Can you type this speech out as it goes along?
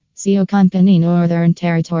SEO Company Northern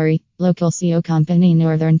Territory. Local SEO Company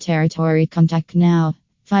Northern Territory. Contact now.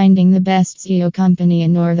 Finding the best SEO company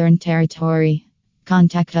in Northern Territory.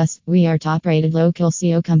 Contact us. We are top rated local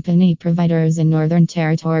SEO company providers in Northern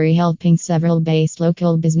Territory, helping several based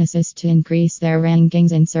local businesses to increase their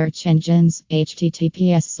rankings in search engines.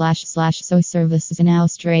 https:// so services in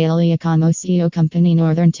Australia. Como SEO Company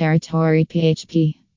Northern Territory PHP